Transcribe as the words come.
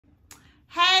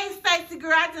Stacey,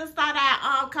 girl, I just thought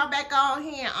I'd come back on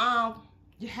here.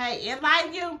 Hey,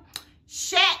 enlighten you.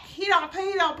 Shaq, he don't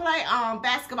play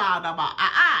basketball no more.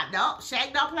 No,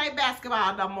 Shaq don't play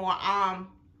basketball no more.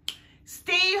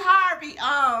 Steve Harvey,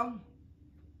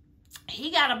 he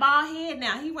got a bald head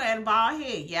now. He wearing a bald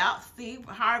head. Yep, Steve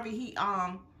Harvey, he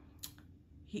don't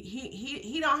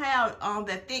have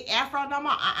that thick afro no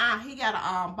more. He got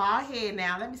a bald head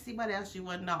now. Let me see what else you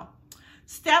wouldn't know.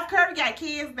 Steph Curry got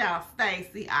kids now,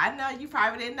 Stacey. I know you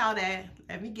probably didn't know that.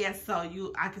 Let me guess, so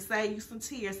I can save you some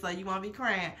tears so you won't be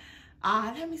crying.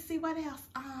 Let me see what else.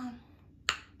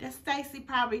 That Stacey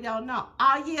probably don't know.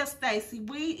 Oh yeah, Stacey,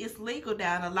 weed is legal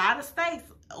down in a lot of states.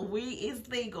 Weed is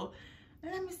legal.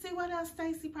 And let me see what else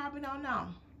Stacey probably don't know.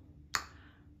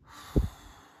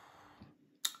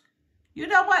 You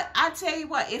know what? I tell you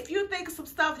what, if you think of some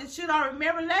stuff that you don't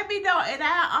remember, let me know, and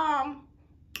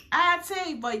I'll tell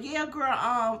you. But yeah,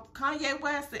 girl, Kanye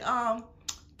West and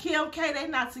Kim K, they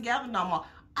not together no more.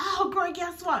 Oh, girl,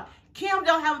 guess what? Kim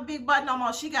don't have a big butt no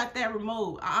more. She got that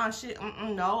removed.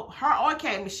 No. Her or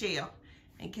K Michelle.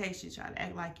 In case you try to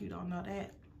act like you don't know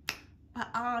that.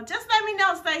 But just let me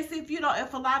know, Stacey,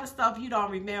 if a lot of stuff you don't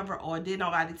remember or did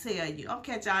nobody tell you. I'll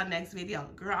catch y'all next video.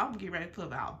 Girl, I'm getting ready to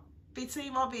put out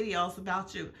 15 more videos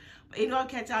about you. But anyway, I'll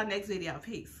catch y'all next video.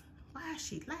 Peace. Why is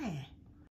she lying?